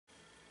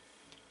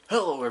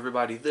Hello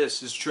everybody,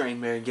 this is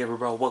Train Man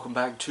Gabriel. Welcome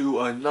back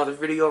to another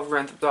video of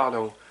Grand Theft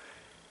Auto.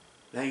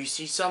 Now you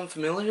see something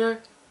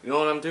familiar? You know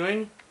what I'm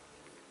doing?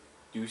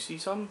 Do you see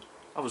something?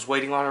 I was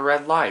waiting on a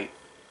red light,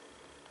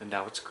 and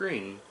now it's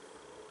green.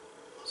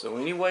 So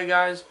anyway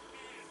guys,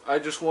 I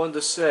just wanted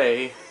to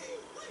say,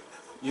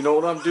 you know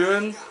what I'm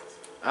doing?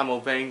 I'm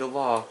obeying the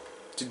law.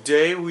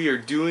 Today we are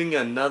doing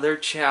another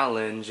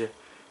challenge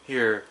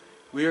here.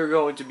 We are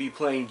going to be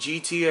playing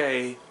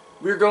GTA.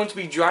 We are going to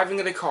be driving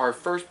in a car,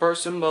 first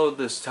person mode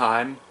this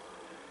time.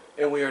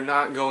 And we are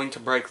not going to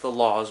break the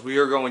laws. We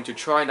are going to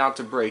try not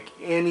to break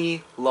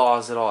any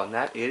laws at all. And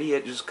that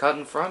idiot just cut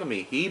in front of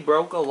me. He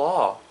broke a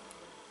law.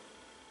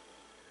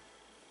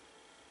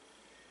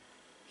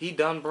 He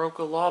done broke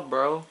a law,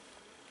 bro.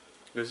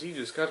 Because he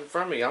just cut in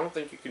front of me. I don't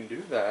think you can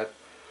do that.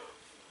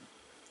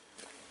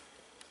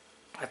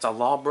 That's a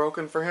law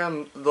broken for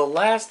him. The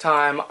last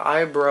time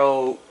I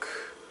broke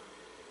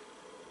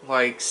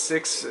like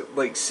six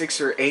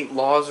or eight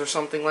laws or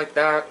something like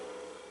that.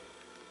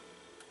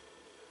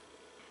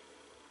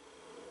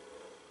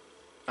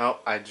 Oh,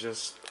 I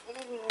just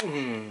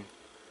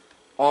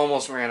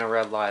almost ran a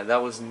red light.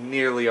 That was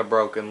nearly a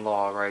broken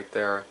law right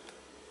there.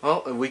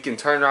 Well, we can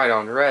turn right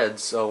on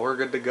red, so we're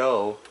good to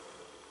go.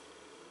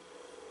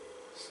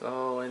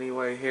 So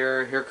anyway,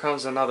 here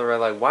comes another red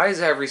light. Why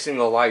is every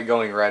single light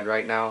going red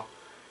right now?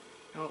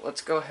 No,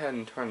 let's go ahead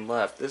and turn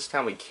left. This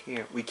time we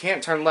can't. We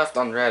can't turn left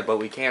on red, but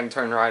we can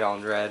turn right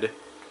on red.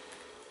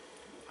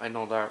 I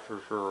know that for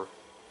sure.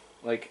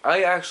 Like,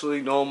 I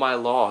actually know my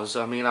laws.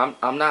 I mean,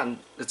 I'm not.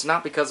 It's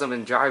not because I'm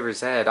in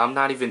driver's ed. I'm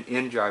not even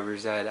in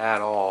driver's ed at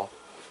all.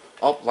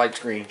 Oh, light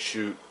screen,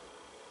 shoot.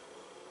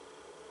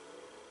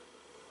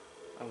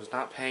 I was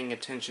not paying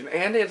attention,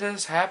 and it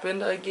has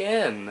happened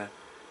again.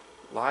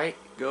 Light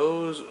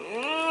goes.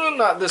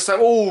 Not this time.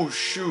 Oh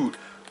shoot!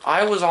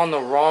 I was on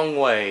the wrong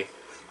way.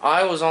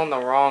 I was on the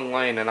wrong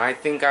lane, and I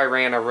think I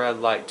ran a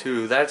red light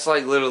too. That's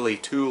like literally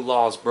two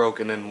laws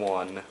broken in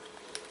one.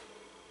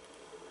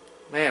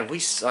 Man, we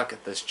suck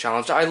at this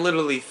challenge. I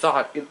literally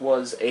thought it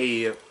was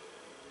a...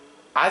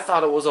 I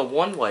thought it was a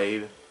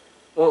one-way.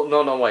 Well,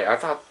 no, wait.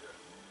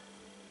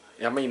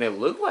 I mean, it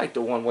looked like the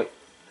one-way.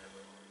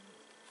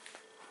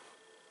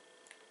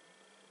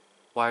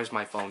 Why is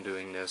my phone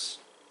doing this?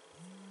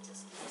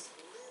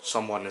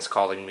 Someone is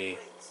calling me.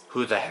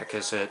 Who the heck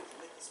is it?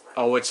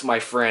 Oh, it's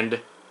my friend.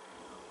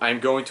 I'm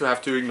going to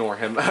have to ignore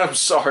him. I'm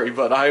sorry,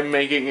 but I'm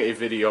making a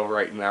video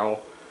right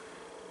now.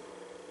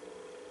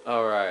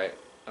 Alright,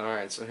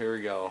 so here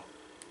we go.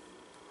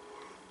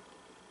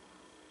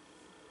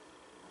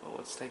 Oh,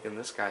 what's taking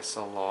this guy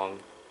so long?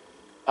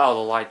 Oh,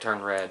 the light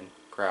turned red.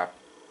 Crap.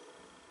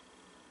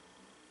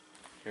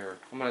 Here,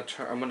 I'm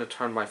gonna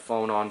turn my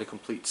phone on to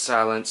complete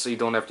silence so you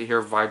don't have to hear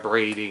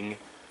vibration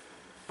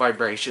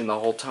the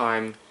whole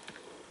time.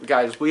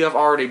 Guys, we have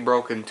already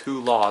broken two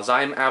laws.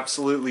 I am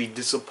absolutely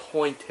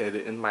disappointed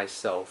in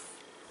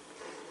myself.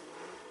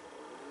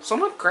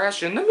 Someone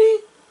crashed into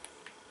me?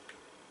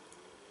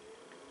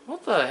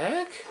 What the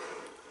heck?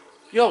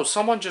 Yo,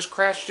 someone just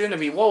crashed into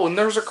me. Whoa, and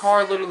there's a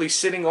car literally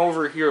sitting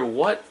over here.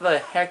 What the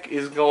heck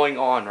is going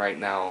on right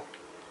now?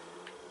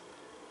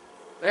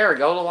 There we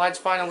go, the light's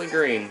finally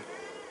green.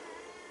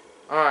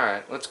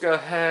 Alright, let's go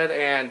ahead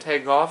and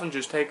take off and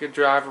just take a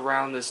drive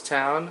around this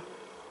town.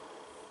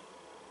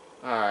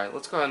 Alright,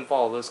 let's go ahead and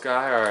follow this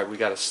guy. Alright, we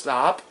gotta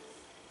stop.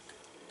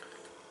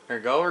 There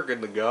we go, we're good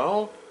to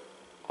go.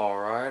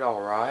 Alright.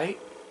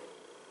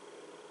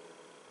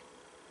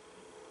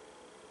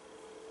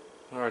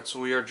 Alright, so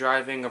we are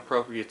driving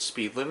appropriate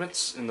speed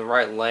limits in the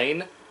right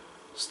lane.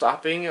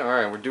 Stopping.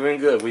 Alright, we're doing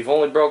good. We've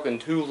only broken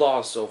two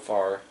laws so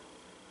far.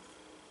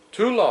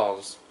 Two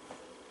laws.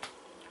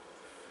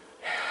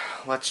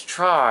 Let's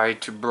try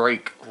to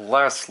break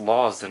less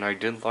laws than I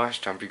did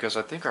last time, because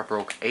I think I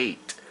broke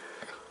 8.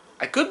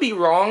 I could be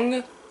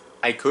wrong.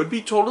 I could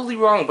be totally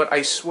wrong, but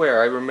I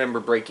swear I remember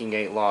breaking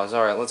 8 laws.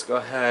 Alright, let's go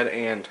ahead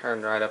and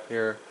turn right up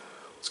here.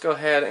 Let's go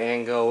ahead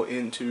and go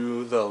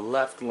into the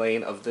left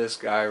lane of this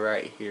guy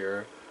right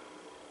here.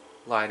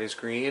 Light is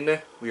green.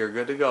 We are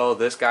good to go.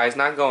 This guy's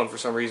not going for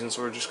some reason,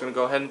 so we're just going to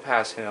go ahead and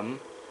pass him.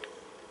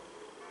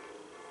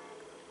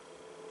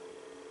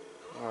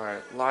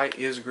 Alright, light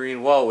is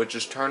green. Whoa, it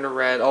just turned to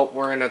red. Oh,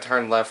 we're in a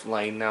turn left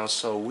lane now,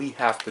 so we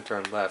have to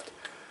turn left.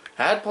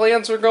 Had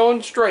plans for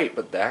going straight,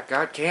 but that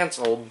got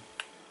canceled.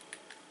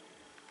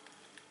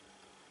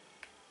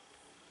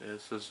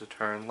 This is a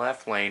turn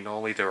left lane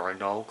only. There are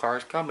no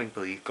cars coming.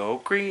 Please go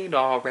green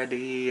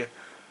already.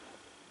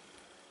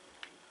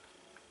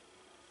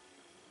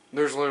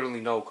 There's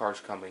literally no cars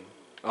coming.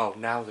 Oh,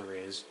 now there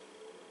is.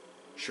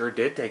 Sure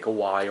did take a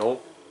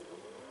while.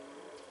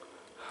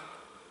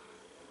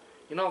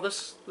 You know,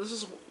 this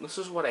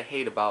is what I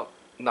hate about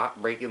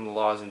not breaking the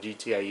laws in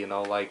GTA, you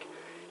know, like,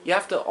 you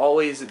have to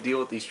always deal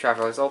with these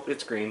traffic lights. Oh,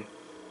 it's green.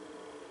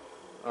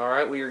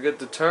 Alright, we are good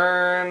to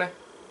turn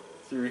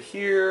through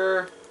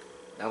here.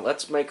 Now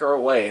let's make our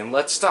way, and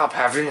let's stop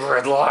having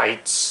red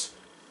lights.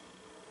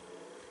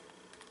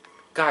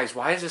 Guys,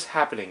 why is this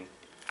happening?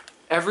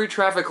 Every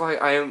traffic light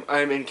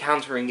I'm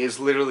encountering is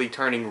literally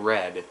turning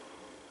red.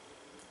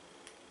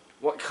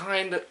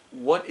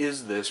 What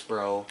is this,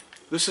 bro?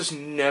 This has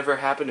never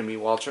happened to me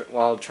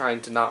while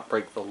trying to not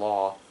break the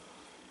law.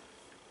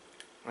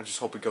 I just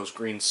hope it goes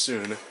green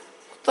soon.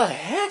 What the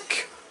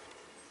heck?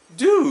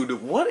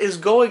 Dude, what is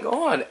going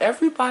on?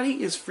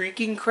 Everybody is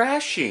freaking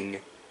crashing.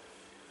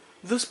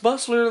 This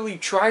bus literally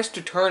tries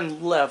to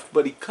turn left,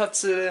 but he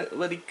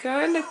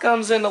kind of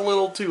comes in a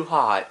little too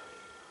hot.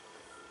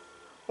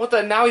 What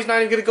the? Now he's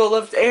not even gonna go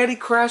left, and he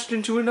crashed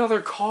into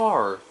another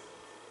car.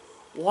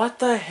 What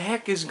the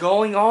heck is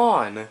going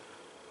on?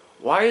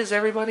 Why is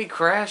everybody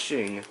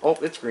crashing? Oh,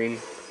 it's green.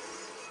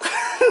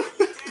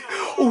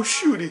 Oh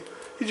shoot,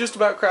 he just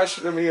about crashed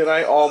into me and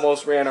I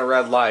almost ran a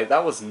red light.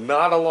 That was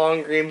not a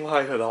long green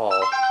light at all.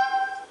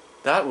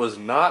 That was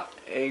not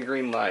a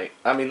green light.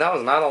 I mean, that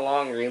was not a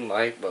long green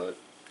light, but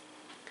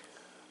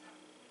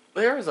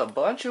there's a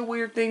bunch of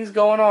weird things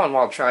going on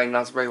while trying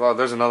not to break the law.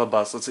 There's another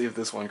bus. Let's see if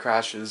this one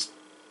crashes.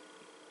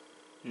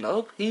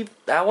 Nope,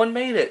 that one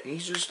made it.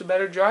 He's just a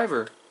better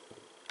driver.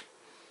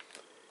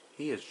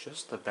 He is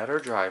just a better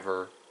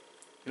driver.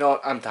 You know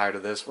what? I'm tired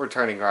of this. We're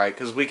turning right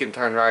because we can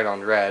turn right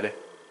on red.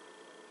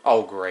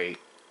 Oh great.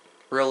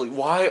 Really?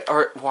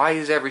 Why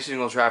is every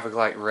single traffic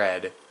light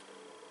red?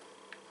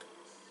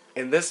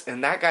 And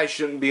that guy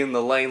shouldn't be in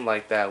the lane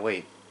like that.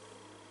 Wait.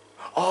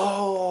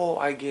 Oh,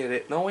 I get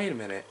it. No, wait a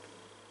minute.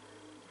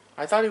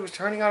 I thought he was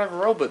turning out of a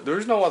road, but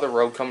there's no other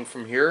road coming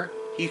from here.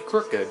 He's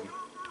crooked.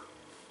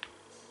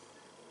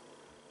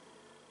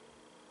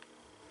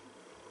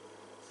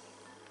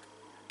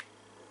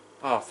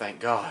 Oh, thank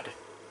God.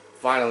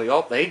 Finally.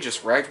 Oh, they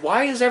just wrecked.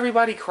 Why is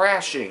everybody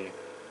crashing?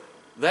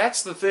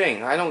 That's the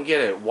thing. I don't get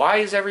it. Why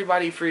is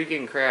everybody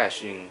freaking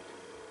crashing?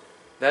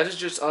 That is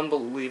just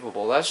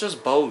unbelievable. That's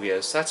just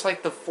bogus. That's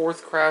like the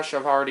 4th crash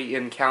I've already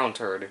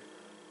encountered.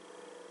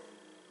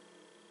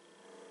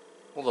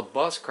 Well, the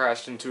bus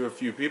crashed into a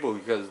few people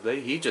because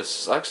he just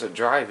sucks at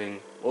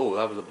driving. Whoa,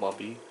 that was a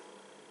bumpy.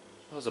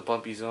 That was a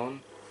bumpy zone.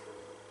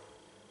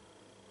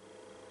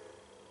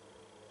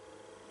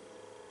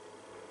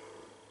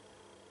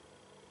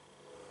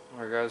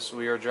 Alright guys, so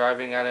we are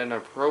driving at an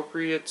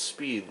appropriate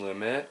speed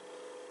limit.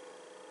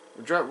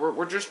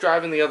 We're just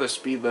driving the other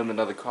speed limit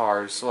of the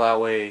cars, so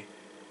that way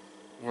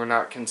we're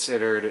not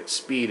considered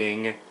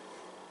speeding.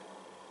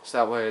 So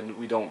that way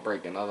we don't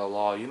break another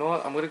law. You know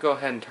what? I'm going to go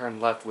ahead and turn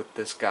left with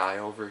this guy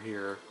over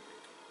here.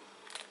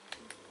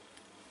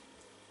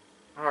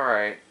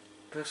 Alright.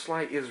 This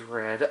light is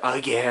red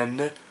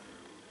again.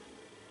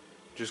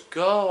 Just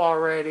go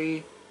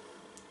already.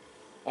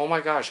 Oh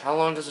my gosh, how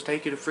long does it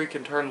take you to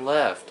freaking turn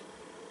left?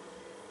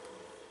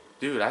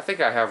 Dude, I think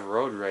I have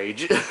road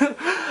rage.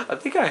 I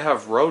think I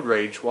have road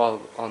rage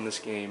while on this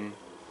game.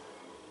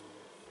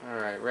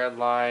 Alright, red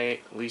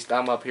light. At least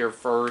I'm up here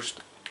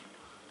first.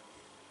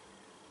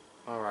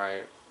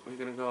 Alright, we're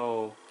gonna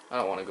go... I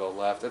don't want to go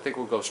left. I think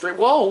we'll go straight.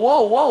 Whoa,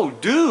 whoa, whoa,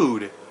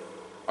 dude!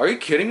 Are you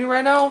kidding me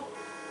right now?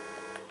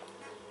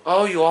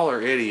 Oh, you all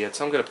are idiots.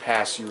 I'm gonna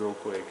pass you real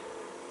quick.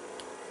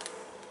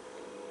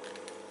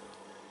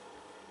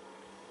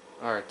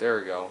 Alright, there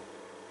we go.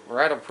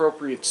 We're at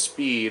appropriate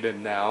speed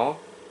and now.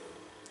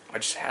 I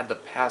just had to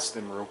pass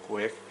them real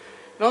quick.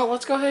 No,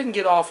 let's go ahead and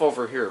get off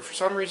over here. For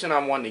some reason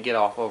I'm wanting to get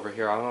off over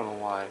here. I don't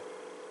know why.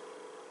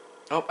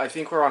 Oh, I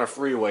think we're on a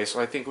freeway,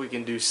 so I think we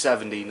can do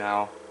 70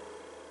 now.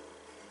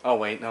 Oh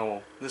wait,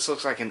 no. This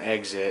looks like an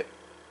exit.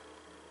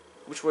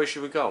 Which way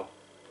should we go?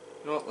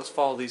 You know what, let's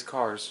follow these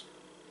cars.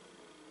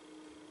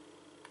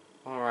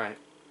 Alright.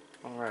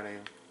 Alright,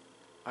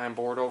 I am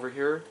bored over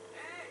here.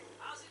 Hey,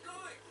 how's it going?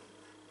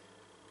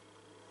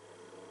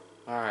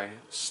 Alright,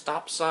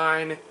 stop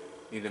sign.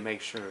 Need to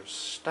make sure to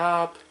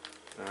stop.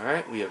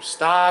 Alright, we have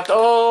stopped.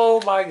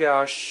 Oh my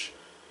gosh.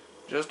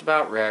 Just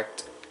about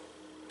wrecked.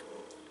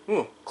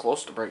 Ooh,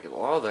 close to breaking the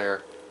law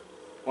there.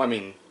 Well, I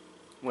mean,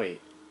 wait.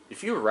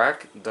 If you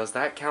wreck, does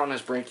that count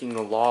as breaking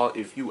the law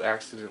if you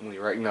accidentally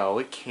wreck? No,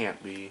 it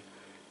can't be.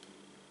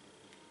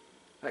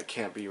 That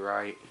can't be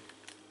right.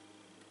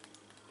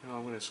 No,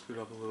 I'm going to scoot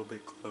up a little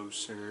bit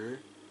closer.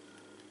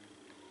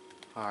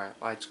 Alright,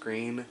 lights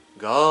green.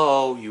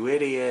 Go, you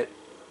idiot.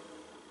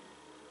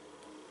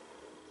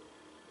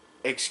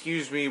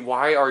 Excuse me,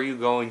 why are you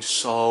going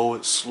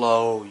so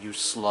slow, you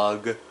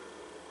slug?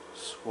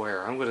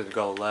 Swear, I'm gonna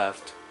go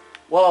left.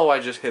 Whoa,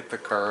 I just hit the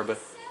curb.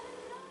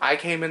 I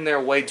came in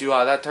there way too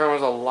high. That turn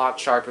was a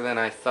lot sharper than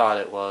I thought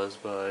it was,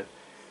 but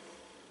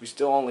we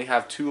still only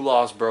have 2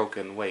 laws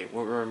broken. Wait,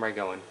 where am I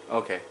going?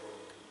 Okay.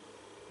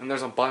 And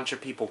there's a bunch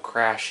of people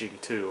crashing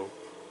too.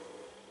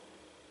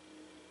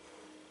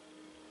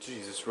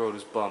 Jeez, this road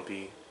is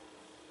bumpy.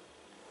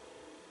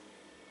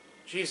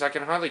 Jeez, I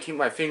can hardly keep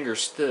my fingers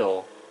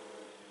still.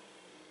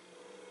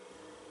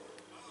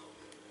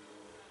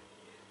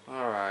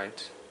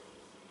 Alright.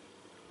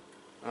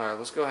 Alright,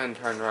 let's go ahead and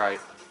turn right.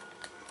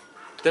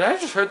 Did I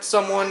just hit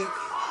someone?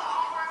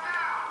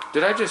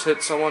 Did I just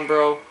hit someone,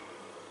 bro?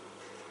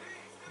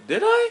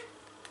 Did I?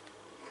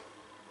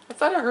 I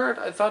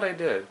thought I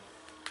did.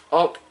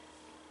 Oh,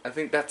 I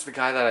think that's the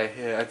guy that I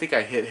hit. I think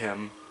I hit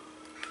him.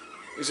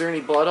 Is there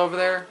any blood over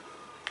there?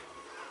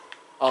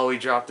 Oh, he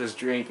dropped his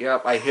drink.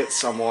 Yep, I hit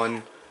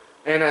someone.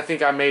 And I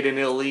think I made an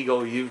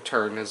illegal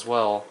U-turn as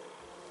well.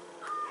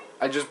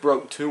 I just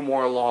broke 2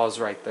 more laws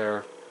right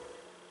there.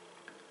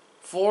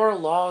 4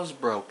 laws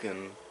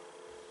broken.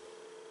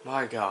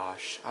 My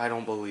gosh, I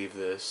don't believe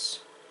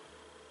this.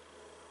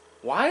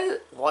 Why?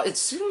 Well, it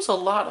seems a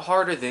lot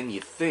harder than you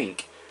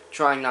think,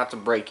 trying not to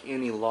break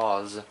any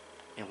laws.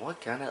 And what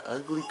kind of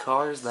ugly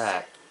car is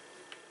that?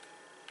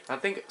 I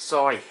think,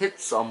 so I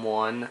hit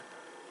someone,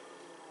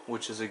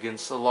 which is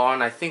against the law,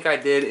 and I think I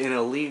did an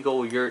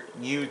illegal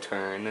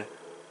U-turn.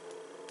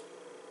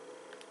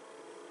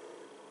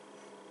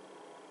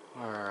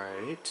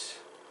 Alright.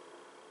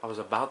 I was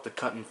about to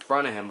cut in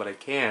front of him, but I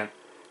can't.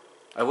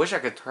 I wish I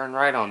could turn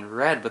right on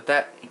red, but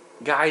that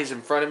guy's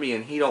in front of me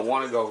and he don't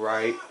want to go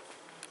right.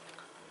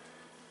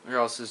 Or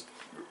else his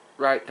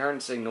right turn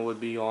signal would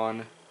be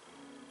on.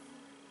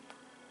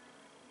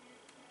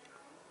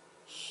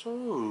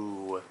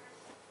 So...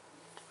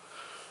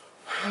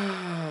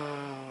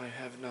 I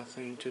have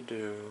nothing to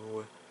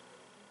do.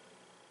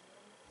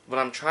 But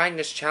I'm trying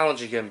this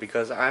challenge again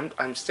because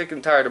I'm sick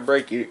and tired of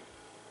breaking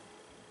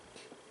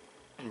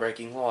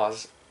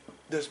laws.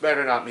 This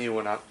better not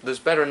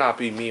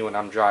be me when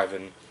I'm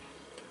driving.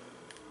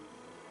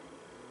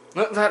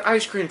 That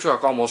ice cream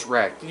truck almost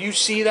wrecked. Did you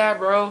see that,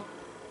 bro?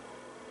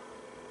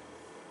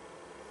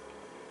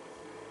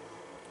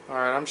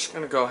 Alright, I'm just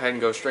gonna go ahead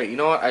and go straight. You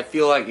know what? I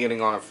feel like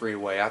getting on a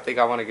freeway. I think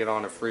I want to get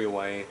on a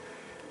freeway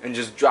and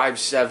just drive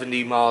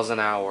 70 miles an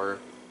hour.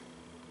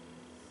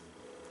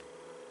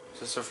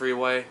 Is this a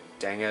freeway?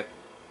 Dang it.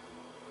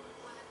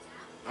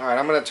 Alright,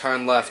 I'm gonna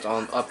turn left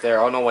on up there.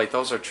 Oh no, wait,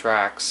 those are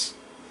tracks.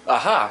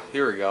 Aha!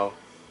 Here we go.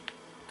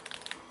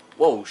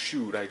 Whoa,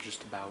 shoot, I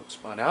just about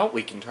spun out.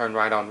 We can turn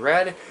right on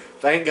red.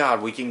 Thank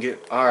God we can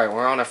get... Alright,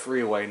 we're on a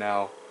freeway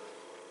now.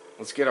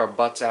 Let's get our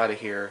butts out of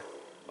here.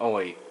 Oh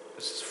wait,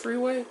 is this a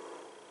freeway?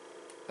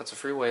 That's a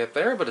freeway up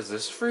there, but is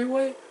this a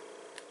freeway?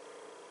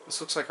 This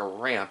looks like a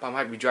ramp. I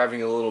might be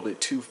driving a little bit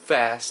too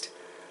fast.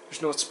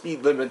 There's no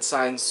speed limit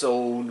sign,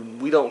 so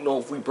we don't know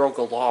if we broke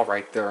a law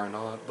right there or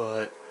not,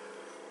 but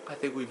I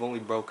think we've only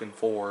broken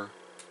 4.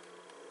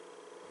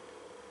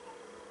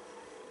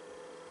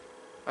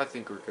 I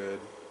think we're good.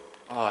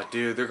 Oh,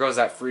 dude, there goes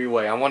that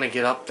freeway. I want to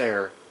get up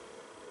there.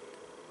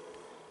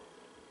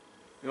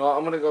 You know what?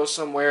 I'm going to go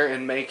somewhere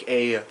and make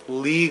a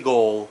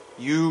legal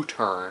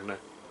U-turn.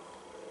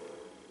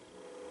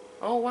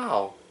 Oh,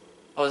 wow.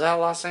 Oh, is that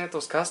Los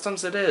Santos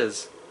Customs? It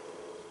is.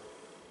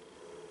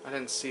 I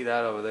didn't see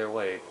that over there.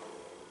 Wait.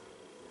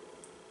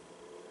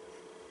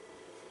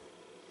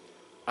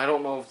 I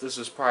don't know if this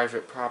is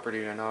private property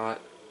or not.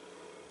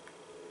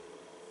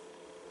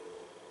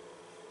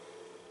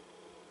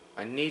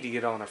 I need to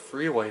get on a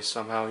freeway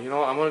somehow. You know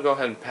what? I'm going to go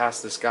ahead and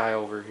pass this guy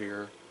over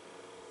here.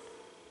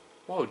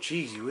 Whoa,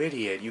 jeez, you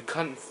idiot. You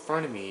cut in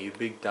front of me, you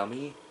big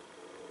dummy.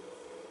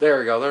 There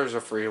we go. There's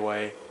a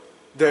freeway.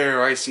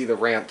 There, I see the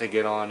ramp to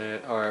get on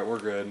it. Alright, we're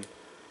good.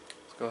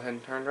 Let's go ahead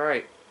and turn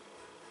right.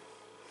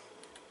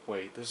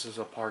 Wait, this is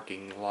a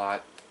parking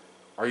lot.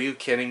 Are you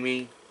kidding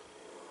me?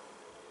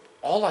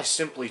 All I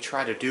simply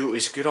try to do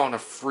is get on a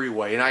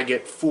freeway and I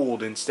get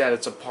fooled. Instead,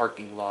 it's a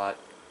parking lot.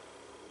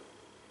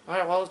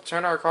 Alright, well, let's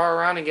turn our car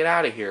around and get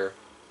out of here.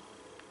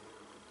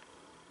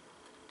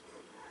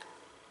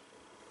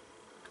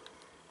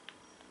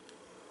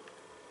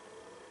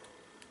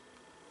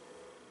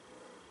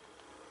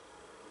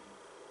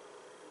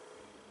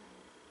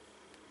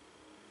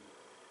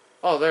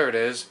 Oh, there it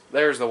is.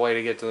 There's the way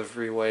to get to the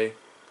freeway.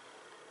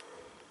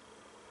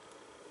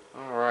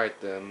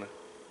 Alright then.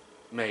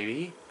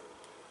 Maybe.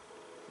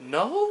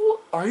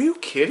 No? Are you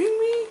kidding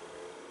me?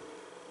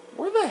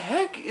 Where the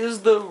heck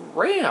is the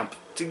ramp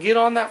to get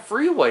on that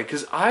freeway?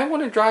 Because I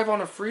want to drive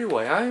on a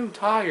freeway. I am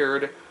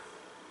tired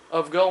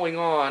of going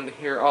on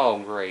here. Oh,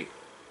 great.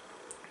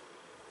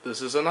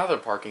 This is another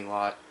parking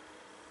lot.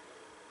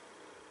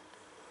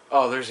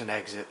 Oh, there's an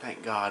exit.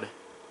 Thank God.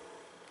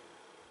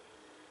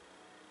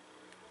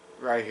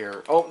 Right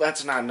here. Oh,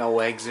 that's not no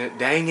exit.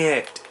 Dang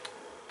it.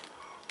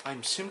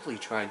 I'm simply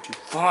trying to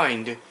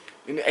find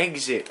an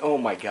exit. Oh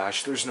my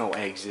gosh, there's no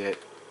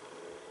exit.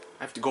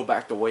 I have to go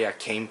back the way I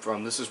came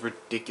from. This is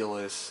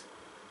ridiculous.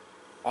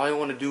 All I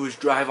want to do is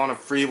drive on a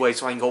freeway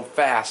so I can go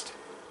fast.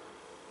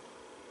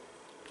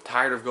 I'm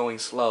tired of going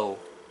slow.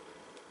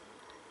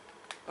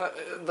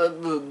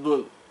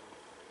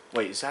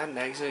 Wait, is that an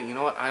exit? You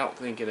know what? I don't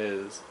think it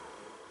is.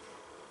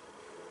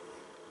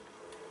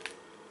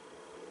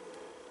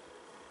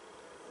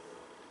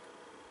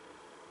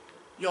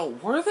 Yo,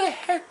 where the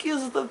heck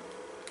is the...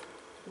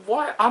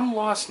 What? I'm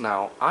lost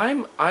now.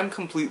 I'm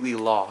completely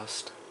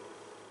lost.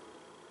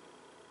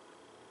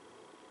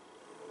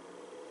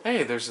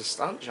 Hey, there's a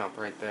stunt jump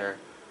right there.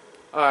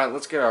 Alright,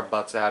 let's get our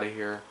butts out of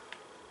here.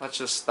 Let's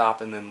just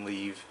stop and then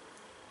leave.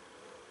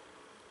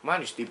 Come on,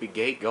 you stupid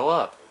gate, go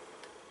up.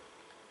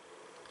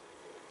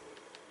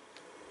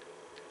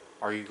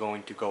 Are you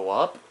going to go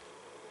up?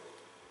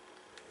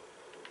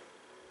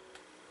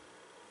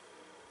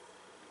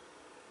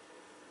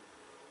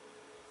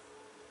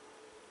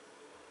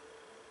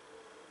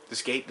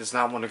 This gate does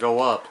not want to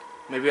go up.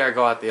 Maybe I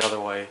go out the other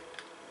way.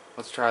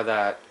 Let's try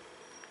that.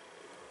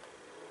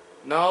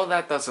 No,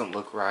 that doesn't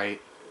look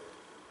right.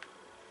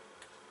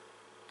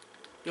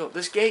 Yo,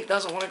 this gate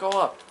doesn't want to go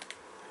up.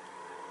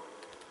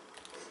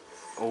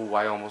 Oh,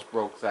 I almost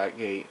broke that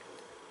gate.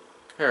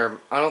 Here,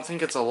 I don't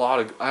think it's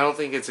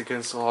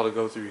against the law to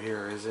go through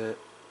here, is it?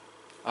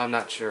 I'm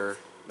not sure.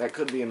 That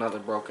could be another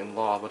broken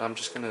law, but I'm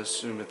just gonna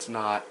assume it's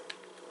not.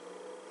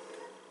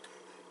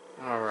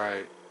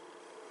 Alright.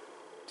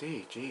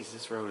 Jeez,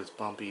 this road is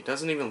bumpy. It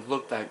doesn't even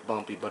look that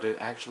bumpy, but it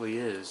actually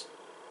is.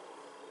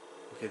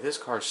 Okay, this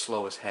car's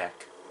slow as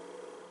heck.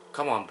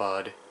 Come on,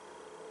 bud.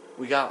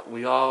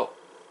 While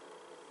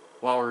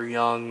we're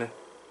young.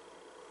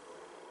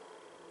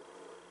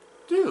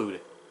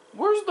 Dude,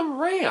 where's the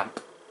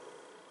ramp?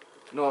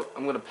 No,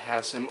 I'm gonna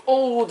pass him.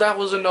 Oh, that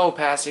was a no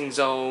passing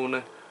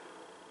zone.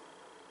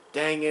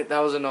 Dang it, that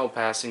was a no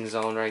passing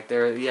zone right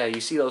there. Yeah,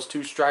 you see those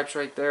two stripes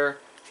right there?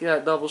 See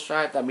that double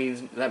stripe? That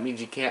means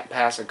you can't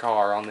pass a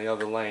car on the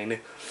other lane.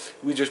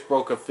 We just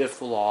broke a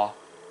fifth law.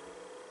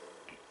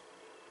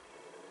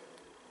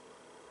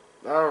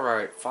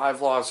 Alright,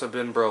 5 laws have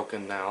been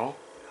broken now.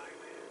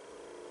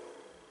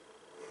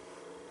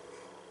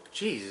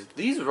 Jeez,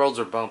 these roads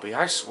are bumpy,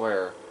 I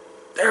swear.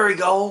 There we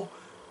go!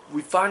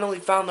 We finally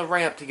found the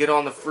ramp to get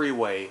on the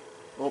freeway.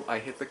 Oh, I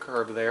hit the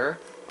curb there.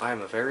 I am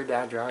a very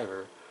bad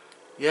driver.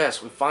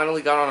 Yes, we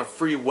finally got on a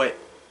freeway.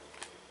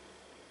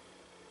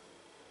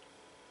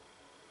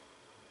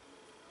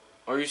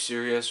 Are you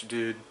serious,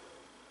 dude?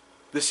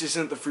 This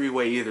isn't the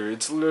freeway either.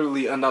 It's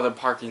literally another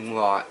parking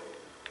lot.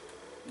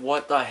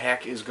 What the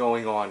heck is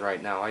going on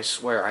right now? I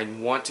swear, I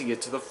want to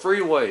get to the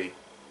freeway.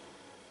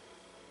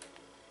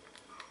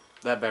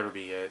 That better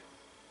be it.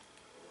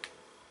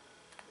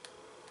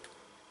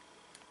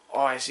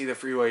 Oh, I see the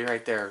freeway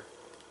right there.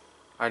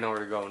 I know where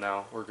to go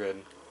now. We're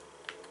good.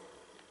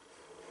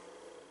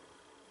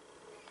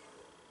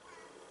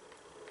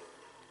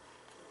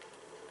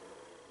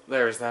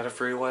 Is that a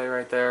freeway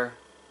right there?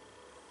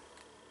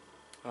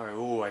 Alright,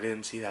 ooh, I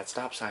didn't see that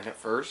stop sign at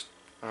first.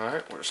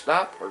 Alright, we're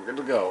stopped. We're good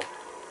to go.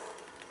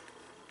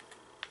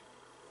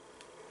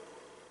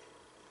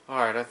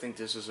 Alright, I think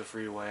this is a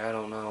freeway. I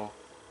don't know.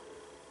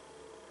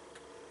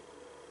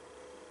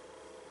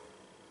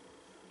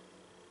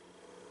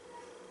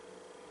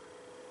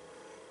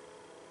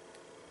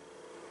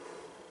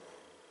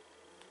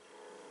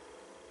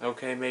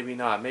 Okay, maybe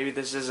not. Maybe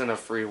this isn't a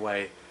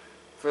freeway.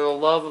 For the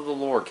love of the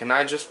Lord, can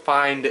I just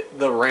find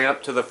the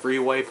ramp to the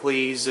freeway,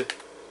 please?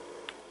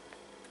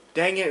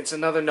 Dang it, it's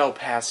another no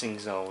passing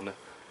zone.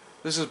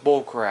 This is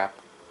bullcrap.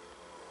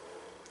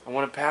 I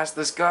want to pass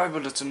this guy,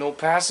 but it's a no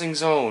passing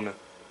zone.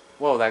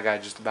 Whoa, that guy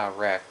just about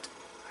wrecked.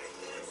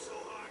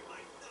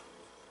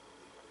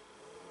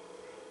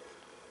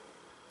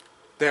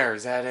 There,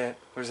 is that it?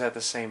 Or is that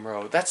the same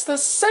road? That's the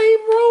same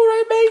road!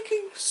 I'm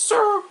making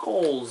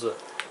circles!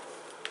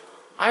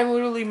 I'm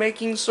literally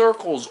making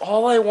circles.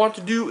 All I want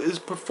to do is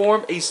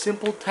perform a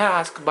simple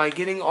task by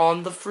getting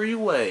on the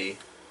freeway.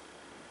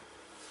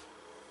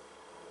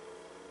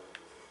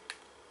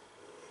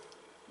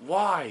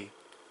 Why?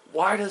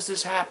 Why does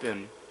this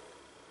happen?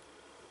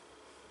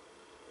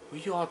 Will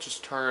you all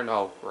just turn?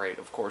 Oh, great.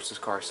 Of course, this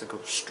car has to go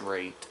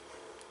straight.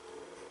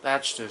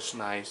 That's just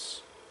nice.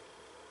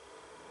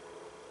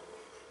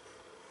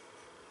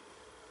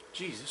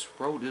 Jeez, this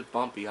road is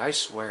bumpy, I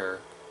swear.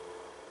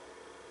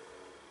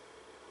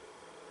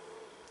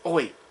 Oh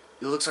wait,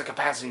 it looks like a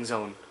passing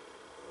zone.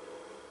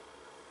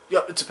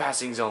 Yup, it's a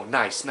passing zone.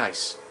 Nice,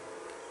 nice.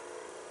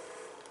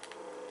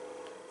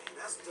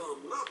 That's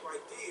dumb luck right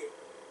there.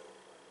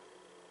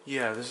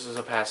 Yeah, this is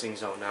a passing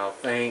zone now.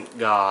 Thank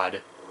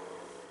God.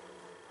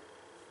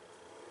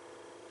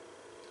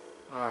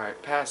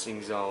 Alright,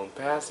 passing zone.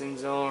 Passing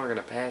zone. We're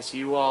gonna pass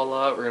you all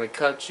up. We're gonna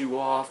cut you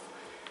off.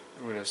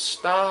 We're gonna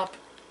stop.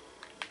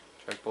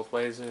 Check both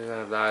ways. I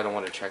don't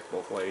want to check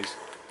both ways.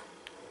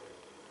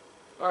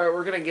 Alright,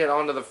 we're gonna get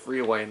onto the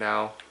freeway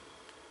now.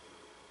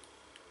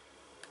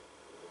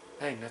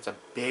 Dang, that's a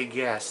big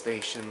gas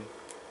station.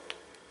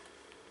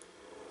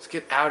 Let's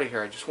get out of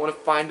here. I just want to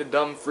find a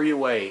dumb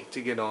freeway to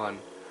get on.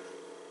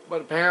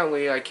 But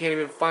apparently, I can't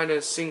even find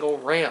a single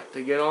ramp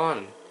to get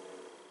on.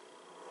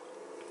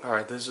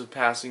 Alright, this is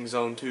passing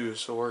zone 2,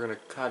 so we're gonna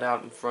cut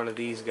out in front of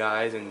these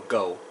guys and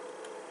go.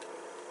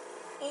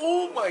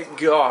 Oh my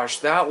gosh,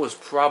 that was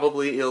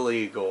probably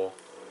illegal.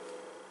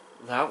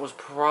 That was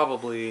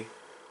probably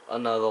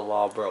another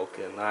law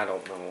broken. I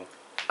don't know.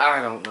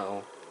 I don't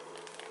know.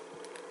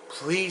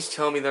 Please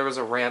tell me there was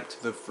a ramp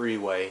to the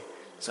freeway.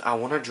 So I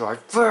want to drive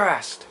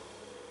fast.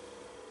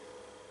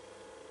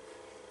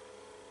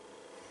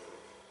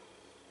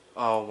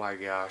 Oh my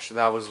gosh,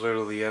 that was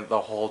literally it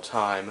the whole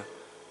time.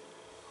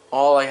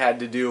 All I had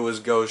to do was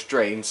go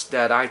straight.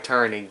 Instead, I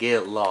turn and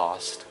get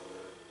lost.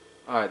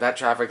 Alright, that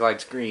traffic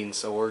light's green,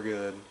 so we're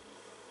good.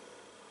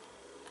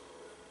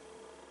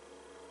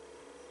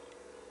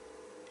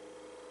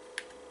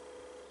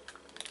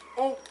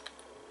 Oh!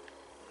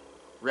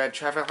 Red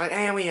traffic light,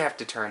 and we have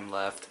to turn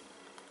left.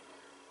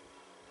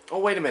 Oh,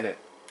 wait a minute.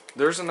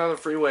 There's another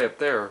freeway up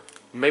there.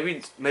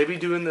 Maybe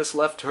doing this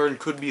left turn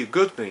could be a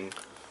good thing.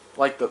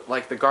 Like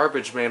the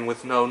garbage man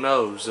with no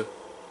nose.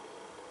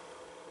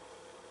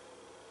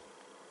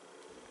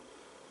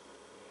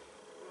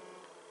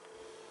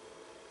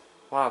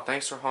 Wow,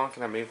 thanks for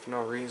honking at me for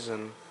no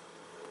reason.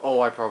 Oh,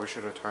 I probably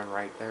should have turned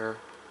right there.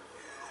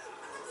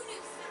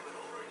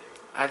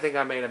 I think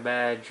I made a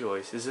bad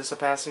choice. Is this a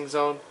passing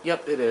zone?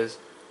 Yep, it is.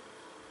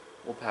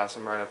 We'll pass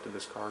him right after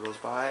this car goes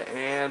by,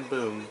 and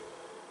boom.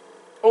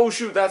 Oh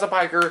shoot, that's a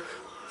biker.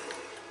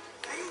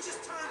 Hey, you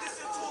just turned this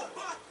into a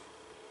buck.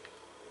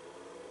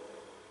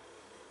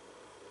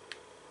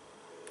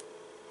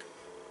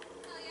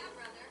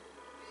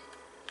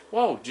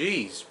 Whoa,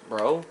 jeez,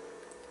 bro.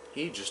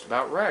 He just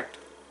about wrecked.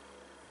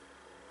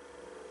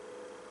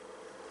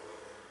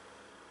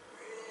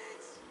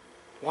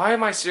 Why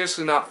am I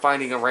seriously not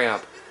finding a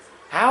ramp?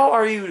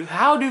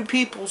 How do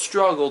people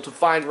struggle to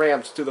find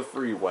ramps to the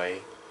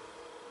freeway?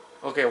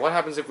 Okay, what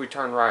happens if we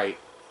turn right?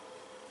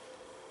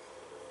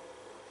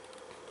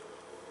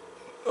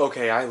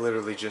 Okay, I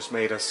literally just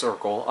made a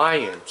circle. I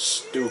am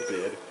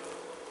stupid.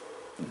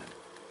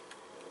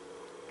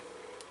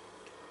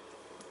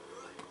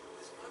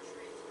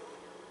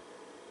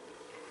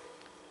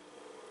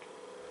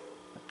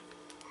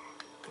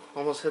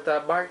 Almost hit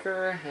that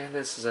biker, and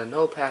this is a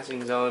no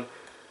passing zone.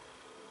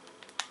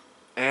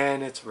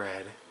 And it's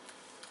red.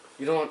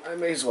 You know what? I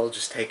may as well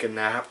just take a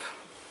nap.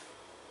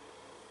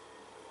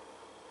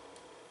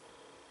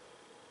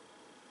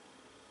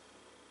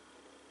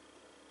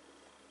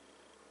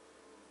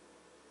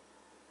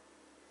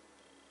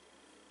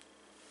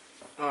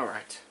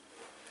 Alright.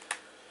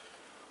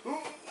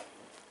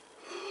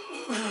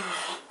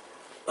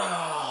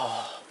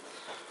 Oh.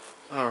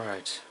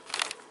 Alright.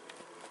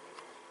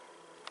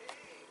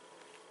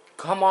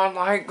 Come on,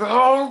 like,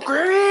 go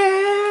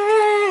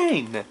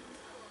green!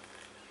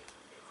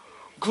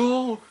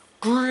 Go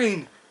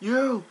green,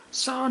 you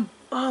son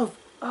of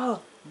a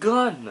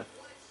gun!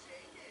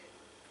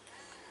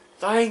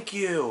 Thank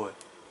you!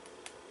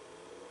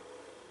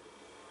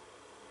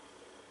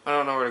 I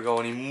don't know where to go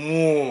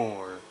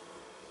anymore.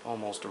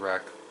 Almost a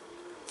wreck.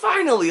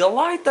 Finally, a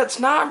light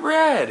that's not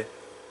red!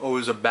 Oh, it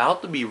was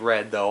about to be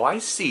red though, I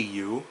see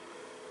you.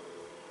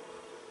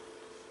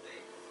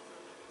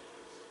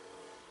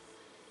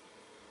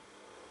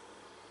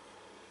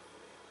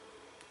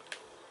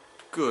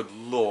 Good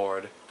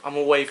lord. I'm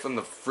away from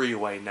the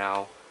freeway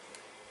now.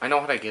 I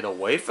know how to get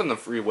away from the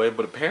freeway,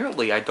 but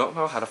apparently I don't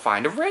know how to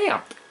find a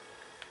ramp.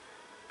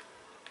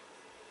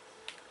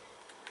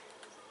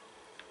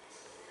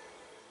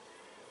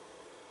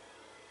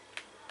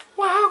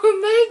 Well, how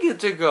can they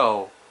get to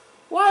go?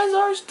 Why is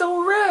ours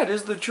still red?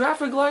 Is the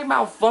traffic light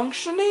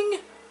malfunctioning?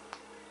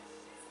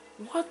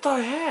 What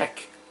the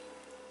heck?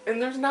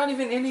 And there's not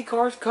even any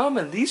cars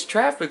coming. These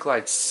traffic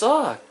lights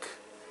suck.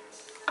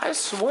 I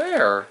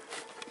swear.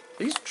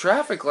 These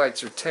traffic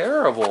lights are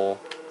terrible.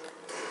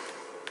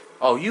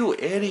 Oh, you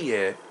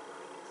idiot.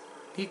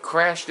 He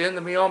crashed into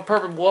me on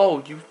purpose.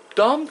 Whoa, you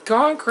dumb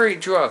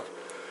concrete truck.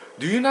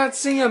 Do you not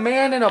see a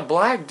man in a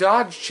black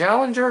Dodge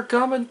Challenger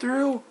coming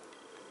through?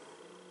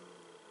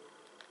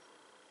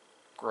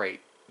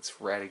 Great.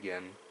 It's red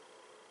again.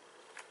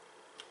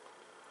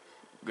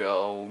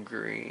 Go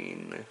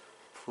green.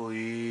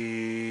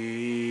 Please.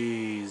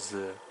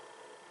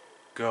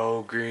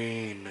 Go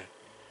green.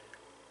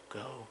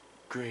 Go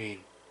green.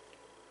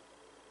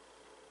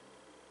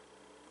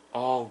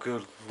 Oh,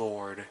 good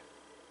lord.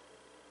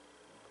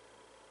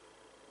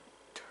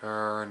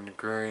 Turn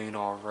green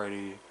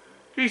already.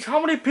 Jeez,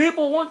 how many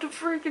people want to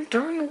freaking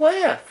turn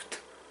left?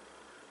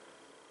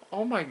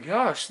 Oh my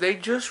gosh, they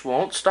just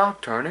won't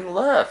stop turning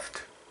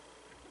left.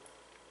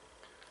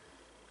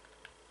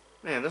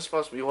 Man, this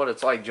must be what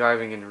it's like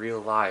driving in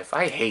real life.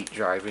 I hate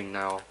driving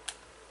now.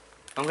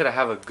 I'm gonna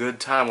have a good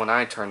time when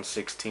I turn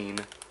 16.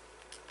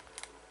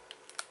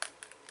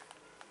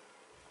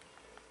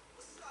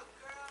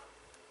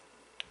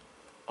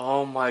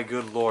 Oh my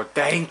good lord,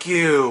 thank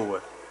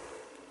you!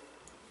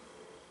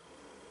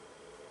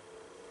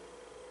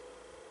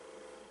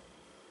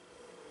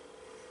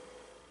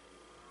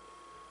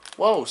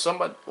 Whoa,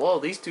 whoa,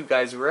 these two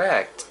guys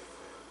wrecked.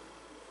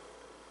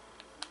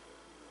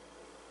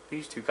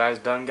 These two guys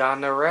done got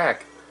in a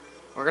wreck.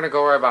 We're gonna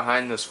go right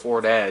behind this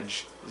Ford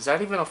Edge. Is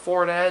that even a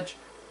Ford Edge?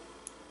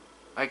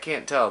 I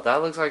can't tell.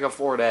 That looks like a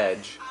Ford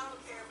Edge.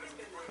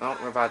 Oh,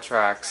 we're by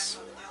tracks.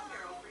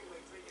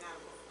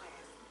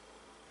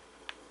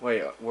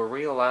 Wait, were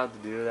we allowed to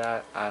do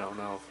that? I don't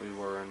know if we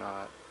were or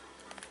not.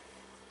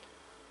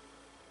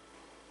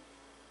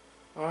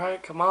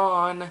 Alright, come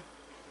on.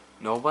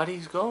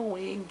 Nobody's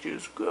going.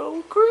 Just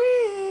go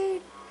green.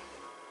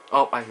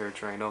 Oh, I hear a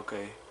train.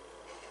 Okay.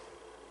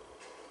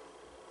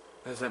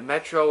 Is it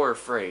Metro or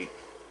Freight?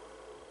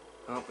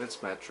 Oh,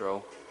 it's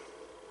Metro.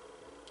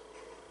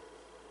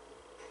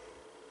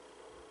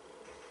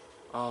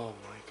 Oh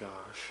my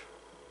gosh.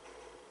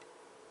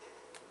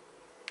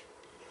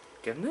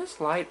 Can this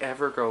light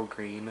ever go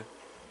green?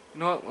 You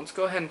know what? Let's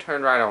go ahead and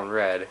turn right on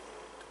red.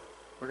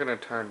 We're gonna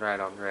turn right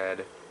on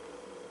red.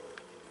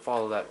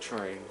 Follow that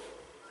train.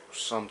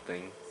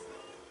 Something.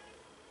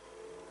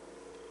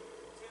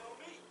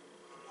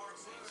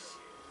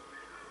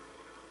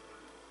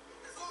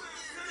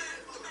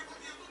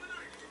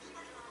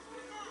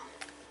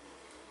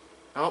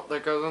 Oh, there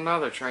goes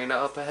another train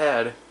up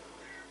ahead.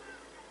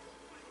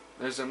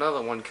 There's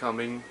another one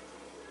coming.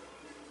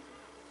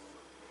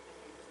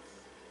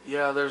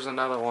 Yeah, there's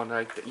another one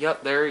right there.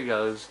 Yep, there he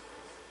goes.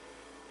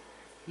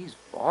 He's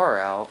far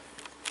out.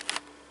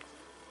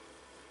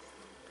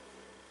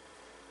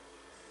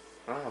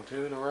 Oh,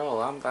 2 in a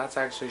row. That's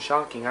actually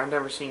shocking. I've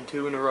never seen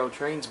 2 in a row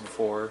trains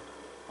before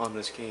on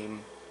this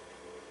game.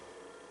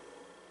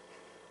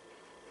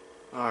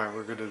 Alright,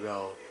 we're good to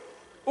go.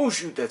 Oh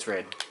shoot, that's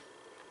red.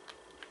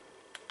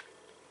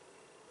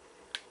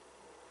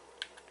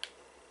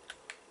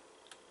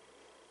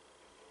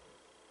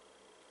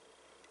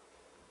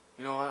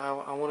 You know what,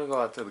 I want to go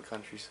out to the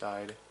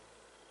countryside.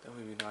 That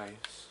would be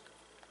nice.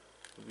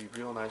 It would be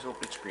real nice. Oh,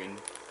 it's green.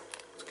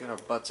 Let's get our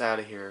butts out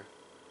of here.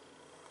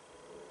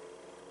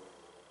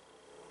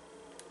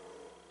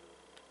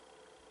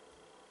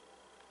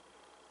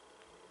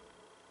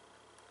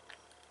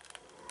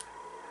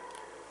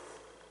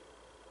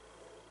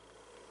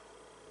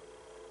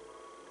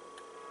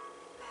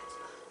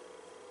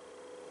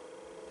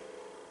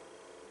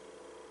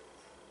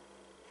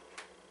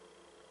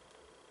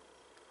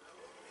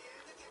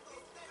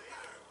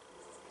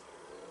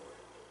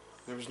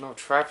 There was no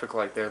traffic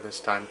light there this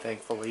time,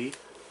 thankfully.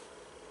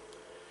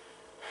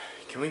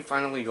 Can we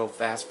finally go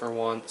fast for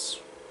once?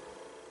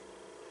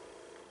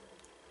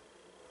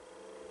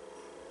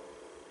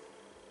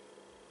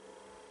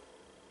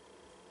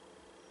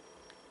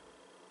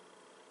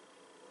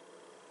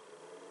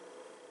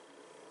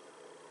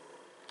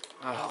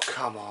 Oh,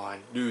 come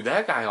on. Dude,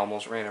 that guy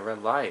almost ran a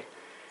red light.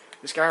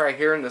 This guy right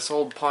here in this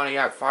old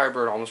Pontiac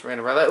Firebird almost ran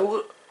a red light.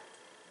 Ooh.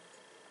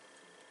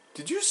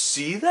 Did you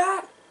see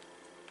that?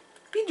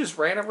 He just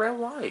ran a red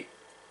light.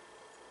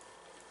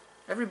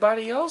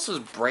 Everybody else is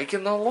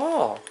breaking the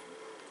law.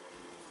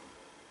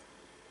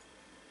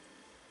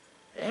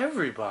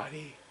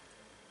 Everybody.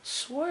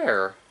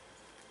 Swear.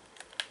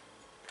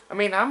 I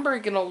mean, I'm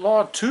breaking the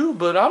law too,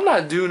 but I'm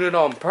not doing it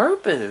on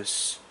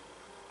purpose.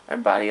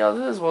 Everybody else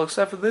is, well,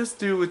 except for this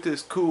dude with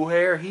this cool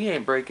hair. He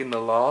ain't breaking the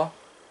law.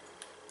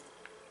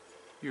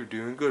 You're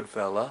doing good,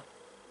 fella.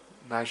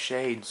 Nice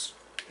shades.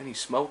 And he's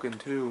smoking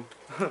too.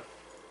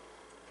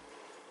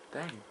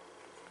 Dang.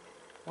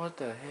 What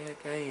the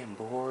heck? I am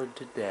bored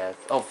to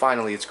death. Oh,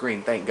 finally it's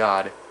green. Thank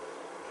God.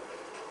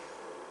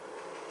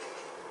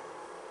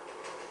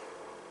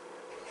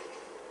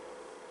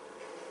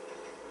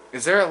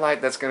 Is there a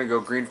light that's gonna go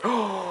green?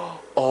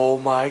 Oh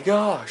my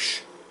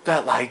gosh.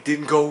 That light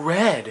didn't go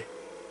red.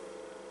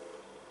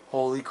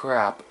 Holy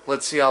crap.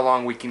 Let's see how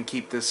long we can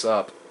keep this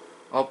up.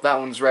 Oh, that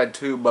one's red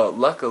too, but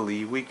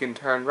luckily we can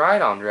turn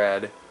right on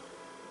red.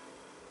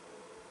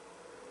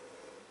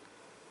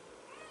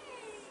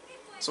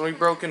 So we've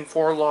broken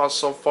 4 laws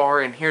so far,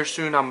 and here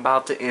soon I'm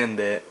about to end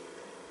it.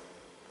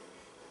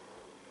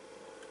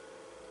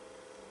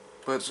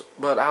 But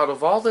out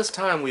of all this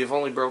time, we've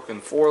only broken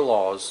 4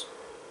 laws.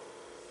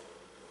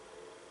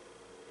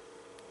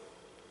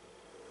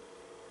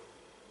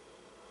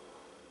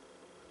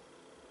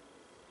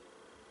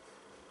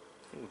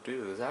 Oh,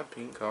 dude, is that a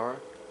pink car?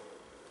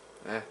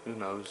 Who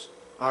knows.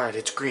 Alright,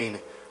 it's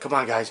green. Come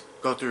on, guys.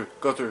 Go through.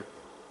 Go through.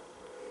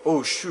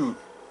 Oh, shoot.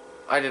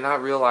 I did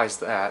not realize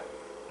that.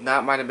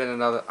 That might have been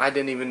another... I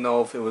didn't even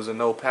know if it was a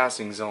no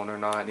passing zone or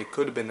not. It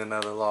could have been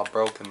another law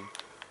broken.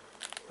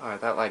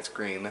 Alright, that light's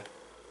green.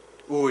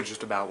 Ooh, it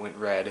just about went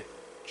red.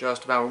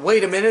 Just about...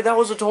 Wait a minute, that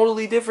was a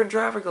totally different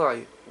traffic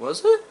light.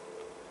 Was it?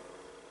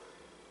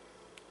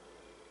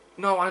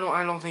 No, I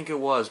don't think it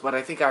was, but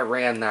I think I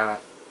ran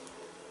that.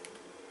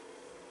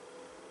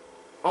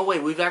 Oh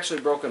wait, we've actually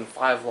broken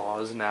 5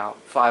 laws now.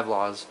 5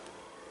 laws.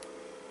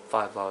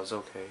 5 laws,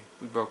 okay.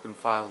 We've broken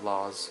 5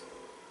 laws.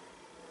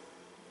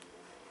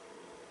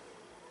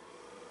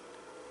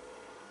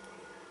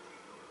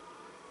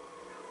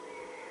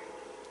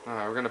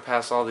 Alright, we're gonna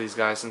pass all these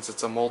guys since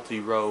it's a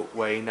multi-row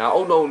way now.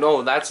 Oh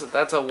no, that's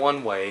a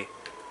one-way.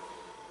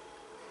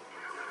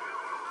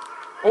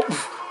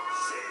 Oh!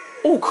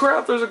 Oh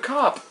crap, there's a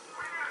cop!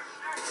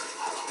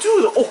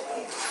 Dude, oh!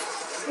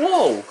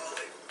 Whoa!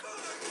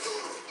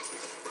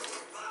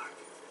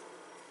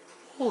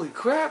 Holy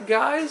crap,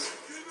 guys!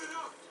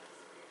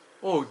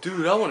 Oh,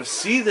 dude, I want to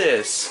see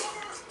this!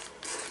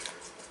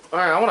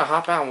 Alright, I want to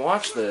hop out and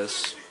watch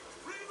this.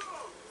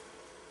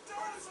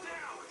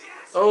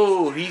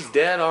 Oh, he's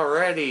dead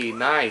already.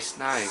 Nice,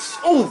 nice.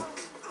 Oh!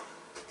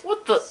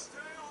 What the?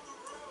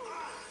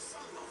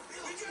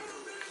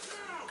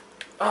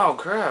 Oh,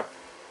 crap.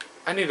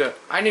 I need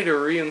to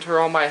re-enter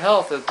all my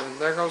health, and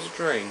there goes the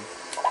train.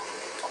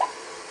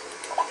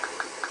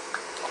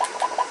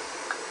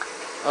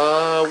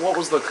 What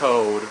was the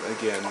code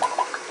again?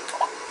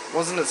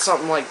 Wasn't it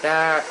something like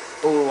that?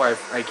 Oh,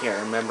 I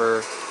can't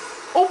remember.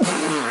 Oh!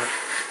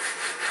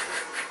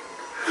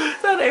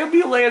 That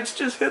ambulance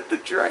just hit the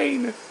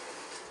train.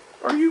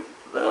 Are you...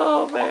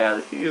 Oh,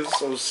 man. He is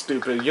so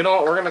stupid. You know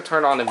what? We're going to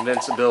turn on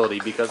invincibility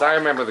because I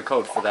remember the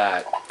code for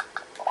that.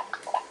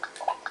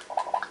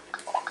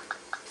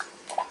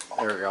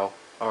 There we go.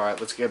 Alright,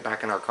 let's get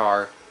back in our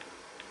car.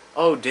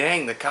 Oh,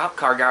 dang. The cop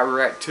car got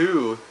wrecked,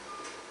 too.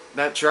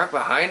 That truck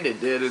behind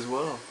it did as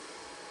well.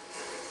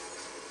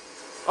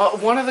 Oh,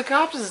 one of the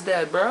cops is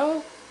dead,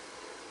 bro.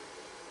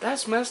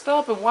 That's messed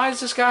up. And why is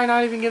this guy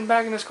not even getting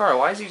back in his car?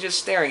 Why is he just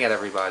staring at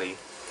everybody?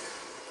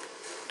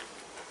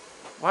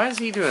 Why is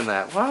he doing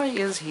that? Why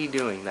is he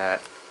doing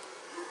that?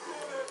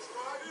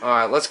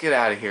 Alright, let's get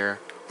out of here.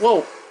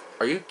 Whoa!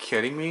 Are you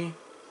kidding me?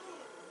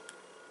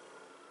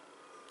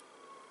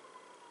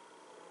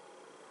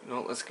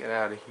 No, let's get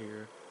out of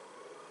here.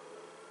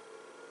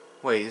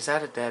 Wait, is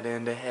that a dead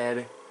end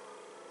ahead?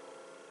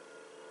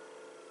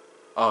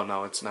 Oh,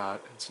 no, it's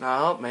not. It's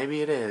not. Oh,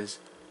 maybe it is.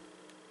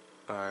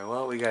 Alright,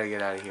 well, we gotta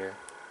get out of here.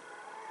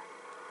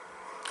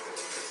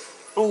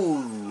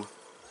 Ooh!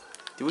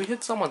 Did we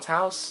hit someone's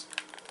house?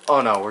 Oh,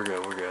 no, we're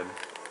good, we're good.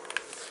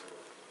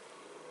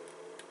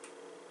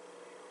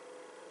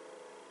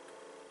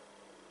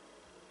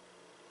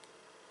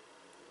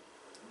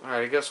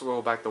 Alright, I guess we'll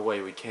go back the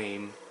way we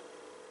came.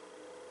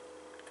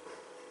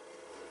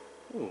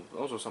 Ooh,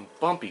 those are some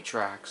bumpy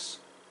tracks.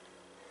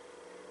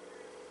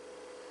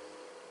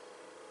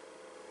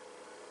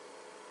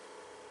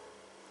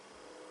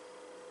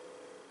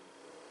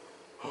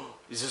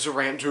 Is this a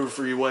ramp to a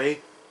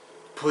freeway?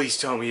 Please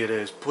tell me it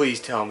is. Please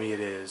tell me it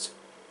is.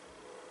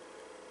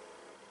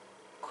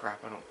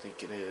 Crap, I don't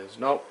think it is.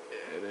 Nope,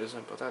 it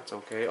isn't, but that's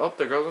okay. Oh,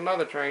 there goes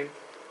another train.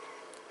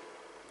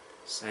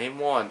 Same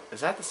one.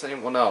 Is that the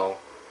same one? No.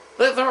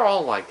 They're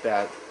all like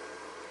that.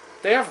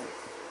 They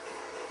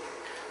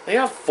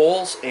have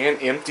full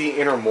and empty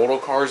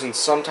intermodal cars and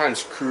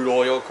sometimes crude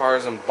oil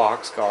cars and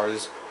box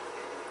cars.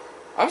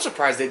 I'm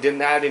surprised they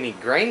didn't add any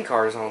grain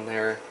cars on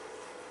there.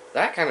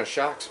 That kind of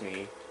shocks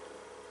me.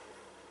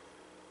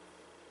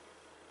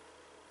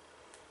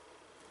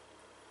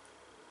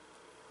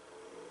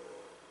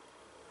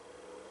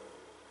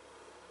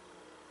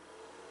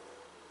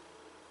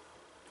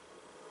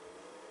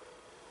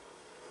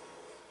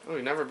 Oh,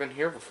 we've never been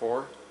here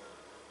before.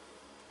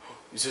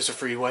 Is this a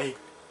freeway?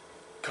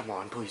 Come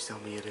on, please tell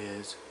me it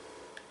is.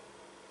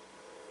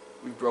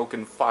 We've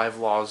broken 5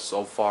 laws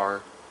so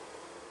far.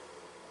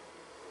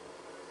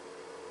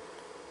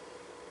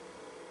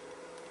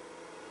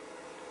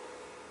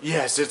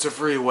 Yes, it's a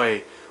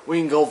freeway. We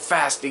can go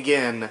fast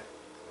again.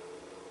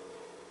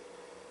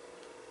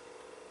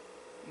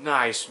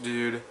 Nice,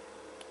 dude.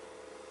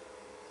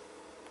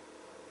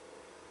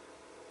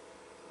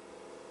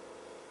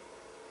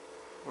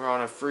 We're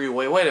on a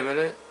freeway. Wait a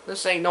minute.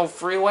 This ain't no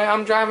freeway.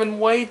 I'm driving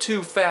way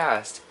too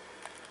fast.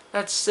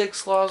 That's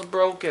 6 laws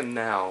broken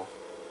now.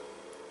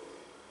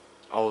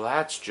 Oh,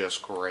 that's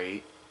just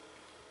great.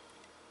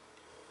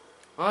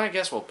 Well, I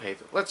guess we'll pay.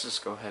 Let's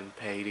just go ahead and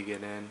pay to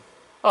get in.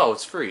 Oh,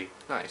 it's free.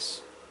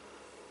 Nice.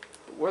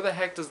 But where the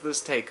heck does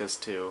this take us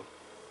to?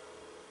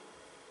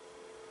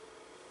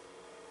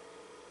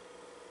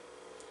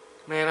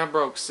 Man, I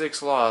broke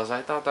 6 laws.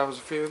 I thought that was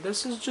a few.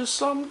 This is just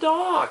some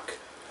dock.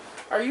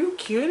 Are you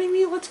kidding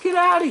me? Let's get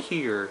out of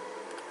here.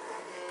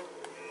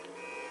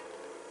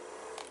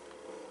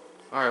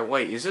 Alright,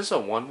 wait. Is this a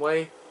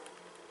one-way?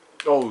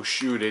 Oh,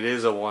 shoot. It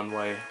is a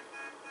one-way.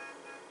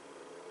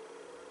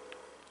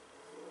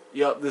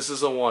 Yup, this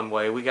is a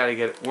one-way. We gotta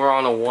get... We're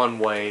on a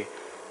one-way.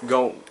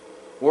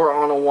 We're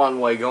on a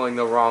one-way going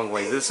the wrong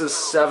way. This is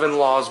 7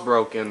 laws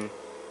broken.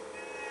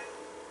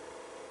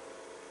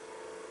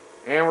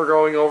 And we're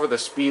going over the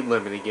speed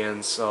limit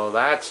again, so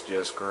that's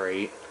just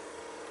great.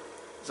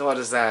 So what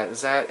is that?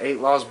 Is that 8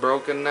 laws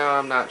broken now?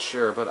 I'm not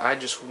sure, but I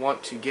just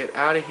want to get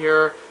out of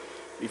here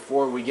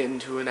before we get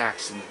into an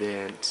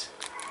accident.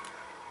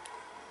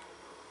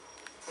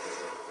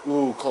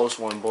 Ooh, close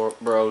one,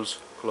 bros.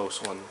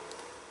 Close one.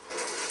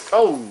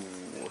 Oh!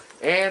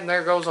 And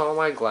there goes all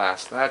my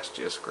glass. That's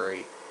just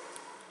great.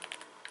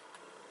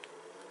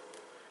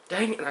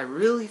 Dang it, I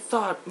really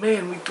thought,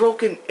 man, we've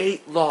broken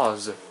 8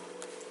 laws.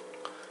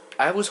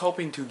 I was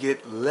hoping to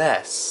get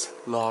less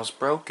laws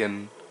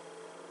broken.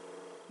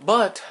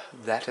 But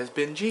that has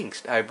been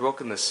jinxed. I've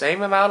broken the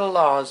same amount of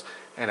laws,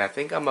 and I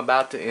think I'm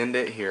about to end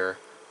it here.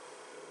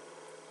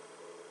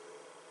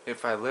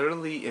 If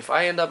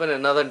I end up in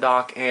another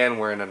dock and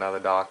we're in another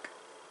dock.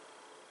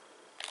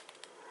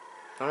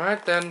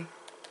 Alright then.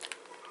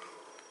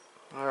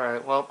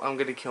 Alright, well, I'm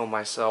gonna kill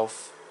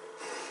myself.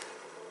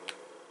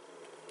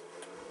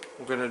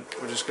 We're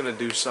just gonna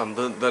do some.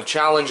 The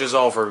challenge is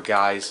over,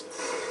 guys.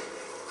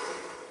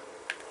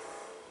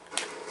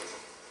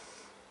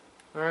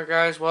 Alright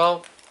guys,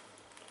 well,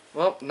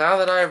 now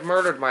that I have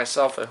murdered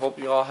myself, I hope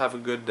you all have a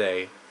good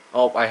day.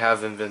 Oh, I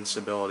have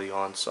invincibility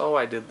on, so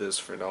I did this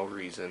for no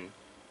reason.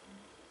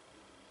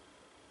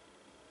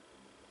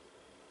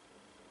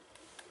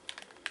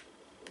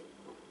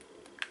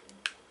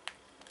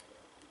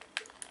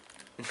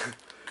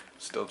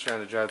 Still trying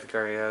to drive the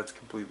car. Yeah, it's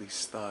completely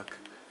stuck.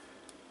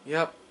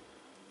 Yep.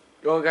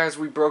 Well, guys,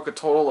 we broke a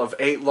total of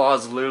 8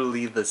 laws,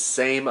 literally the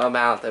same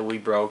amount that we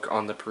broke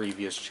on the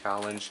previous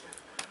challenge.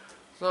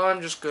 So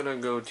I'm just gonna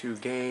go to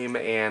game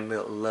and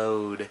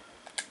load.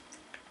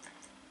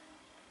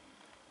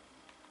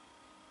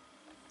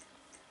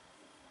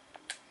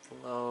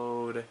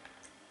 Load.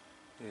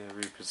 Yeah,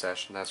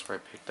 repossession, that's where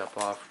I picked up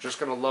off. We're just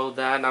going to load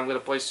that, and I'm going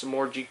to play some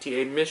more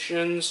GTA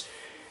missions.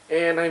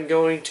 And I'm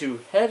going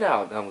to head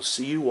out, and I will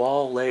see you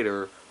all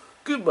later.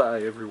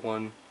 Goodbye,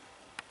 everyone.